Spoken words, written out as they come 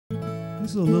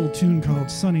This is a little tune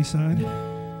called Sunnyside.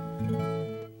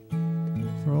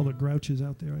 For all the grouches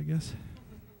out there, I guess.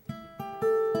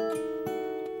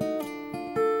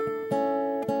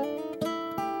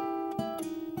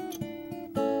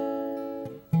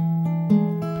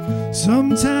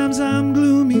 Sometimes I'm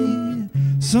gloomy,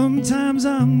 sometimes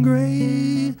I'm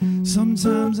gray,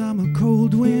 sometimes I'm a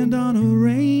cold wind on a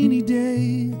rainy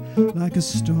day. Like a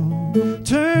storm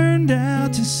turned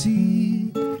out to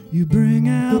sea, you bring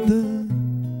out the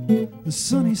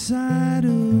sunny side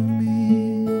of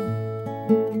me.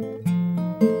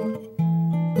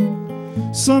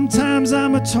 Sometimes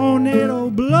I'm a tornado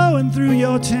blowing through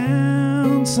your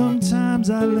town. Sometimes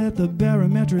I let the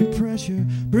barometric pressure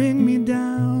bring me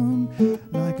down.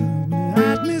 Like an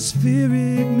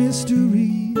atmospheric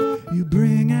mystery, you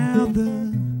bring out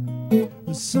the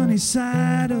sunny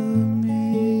side of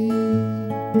me.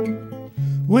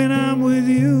 When I'm with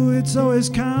you, it's always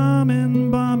calm and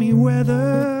balmy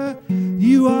weather.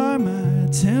 You are my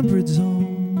temperate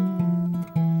zone.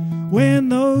 When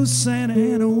those Santa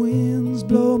Ana winds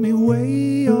blow me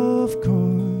way off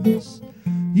course,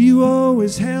 you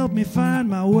always help me find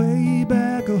my way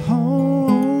back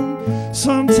home.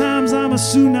 Sometimes I'm a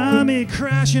tsunami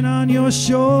crashing on your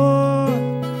shore,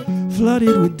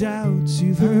 flooded with doubts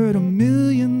you've heard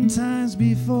 1,000,000 times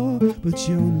before. But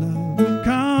your love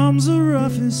calms the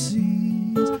roughest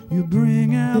seas, you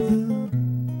bring out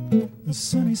the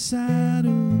sunny side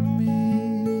of me.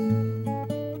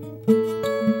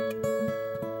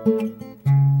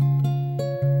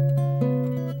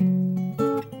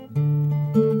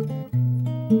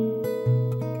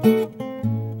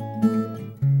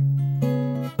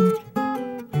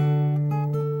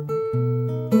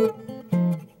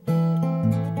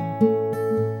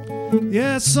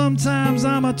 Yeah, sometimes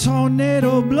I'm a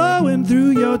tornado blowing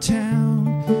through your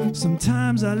town.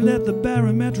 Sometimes I let the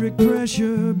barometric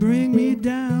pressure bring me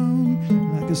down.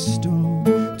 Like a storm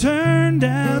turned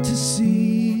out to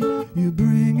sea, you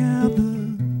bring out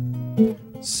the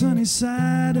sunny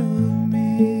side of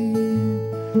me.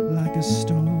 Like a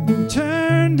storm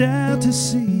turned out to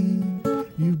sea,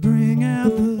 you bring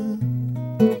out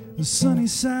the sunny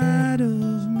side of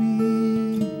me.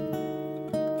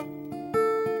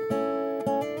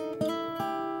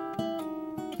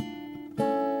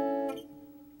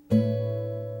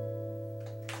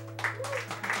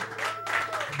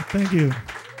 Thank you.